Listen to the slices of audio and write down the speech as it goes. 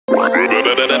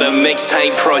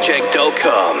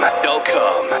Mixtapeproject.com.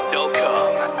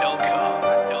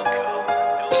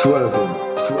 Swerving.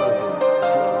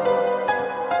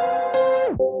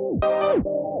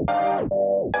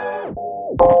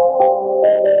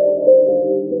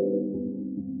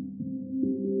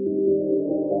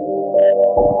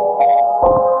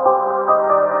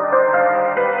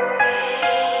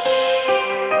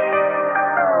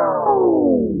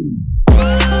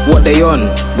 What they on?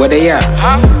 Where they at?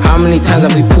 How many times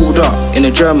have we pulled up in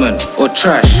a German or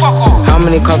trash? How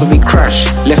many cars have we crashed?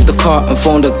 Left the car and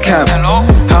phoned a cab.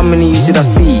 How many you did I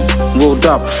see? Rolled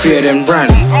up, 3 of them ran.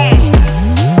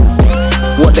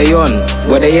 What they on?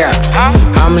 Where they at?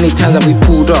 How many times have we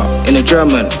pulled up in a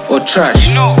German or trash?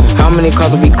 How many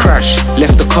cars have we crashed?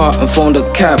 Left the car and phoned a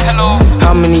cab.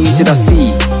 How many you did I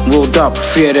see? Rolled up,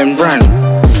 3 of them ran.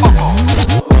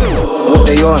 What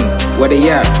they on? Where they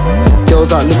at? They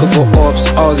was out looking for ops,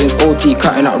 I was in OT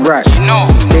cutting up racks.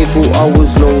 They thought I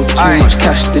was low, too much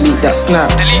cash, delete that snap.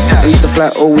 I used to fly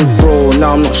always bro,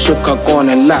 now I'm not shook, I go on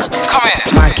and lap.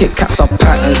 My Kit Kats are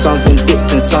patterned, some been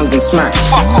dipped and some been smacked.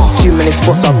 Too many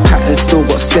spots are patterned, still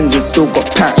got Sims and still got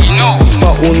packs.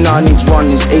 But all now I need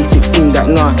run is A16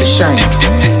 that know how to shine.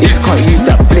 If you can't use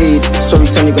that blade, sorry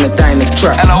son, you're gonna die in the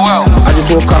trap. I just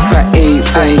woke up at 8,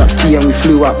 phoned up T and we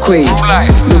flew out quick.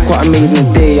 Look what I made in the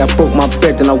day, I broke my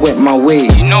bread and I went my way.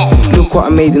 Look what I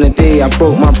made in the day, I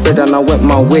broke my bread and I went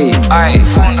my way. I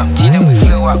phoned up T then we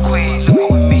flew out quick. Look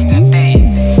what we made in the day.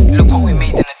 Look what we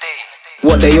made in the day.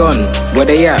 What they on? Where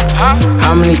they at? How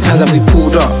many times have we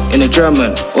pulled up in a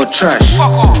German or trash?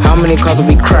 How many cars have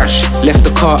we crashed? Left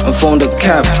the car and phoned a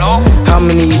cab. How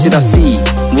many you did I see?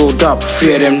 Rolled up,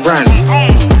 3 of them ran.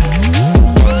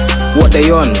 What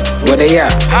they on? Where they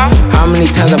at? How many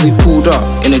times have we pulled up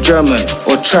in a German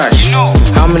or trash?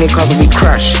 How many cars have we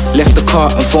crashed? Left the car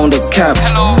and phoned a cab.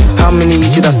 How many you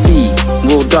did I see?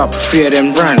 Rolled up, 3 of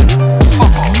them ran.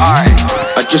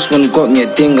 I just went and got me a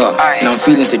dinger, now I'm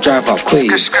feeling to drive out quick.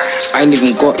 I ain't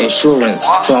even got insurance,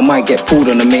 so I might get pulled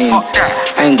on the mains.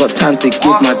 I ain't got time to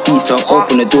give my D, so I'll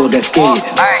open the door then skate.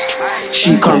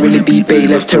 She can't really be bae,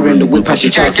 left her in the whip as she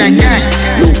tried to leave.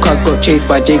 Lucas got chased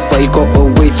by Jakes, but he got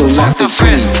away, so life is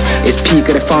freeze. It's peak,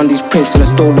 they found these prints in a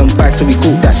stolen bag, so we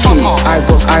caught that case. I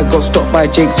got stopped by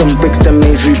Jakes on bricks, the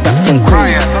main route back from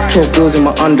Queen. 12 girls in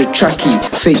my under tracky,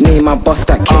 fake name, I bust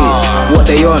that case. What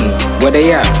they on? Where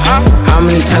they at? How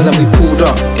many times have we pulled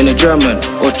up in a German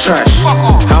or trash?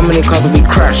 How many cars have we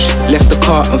crashed? Left the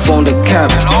car and phoned a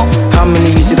cab. How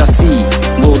many you did I see?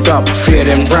 Rolled up, 3 of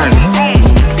them ran.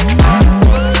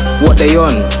 What they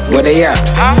on? Where they at?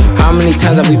 How many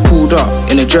times have we pulled up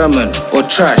in a German or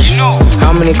trash?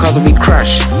 How many cars have we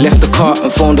crashed? Left the car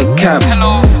and phoned a cab.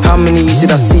 How many you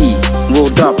did I see?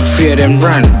 Rolled up, 3 of them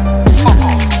ran.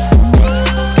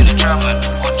 In a German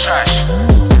or trash?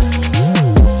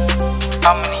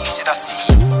 How many you did I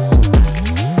see?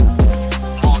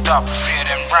 Rolled up, 3 of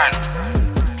them ran.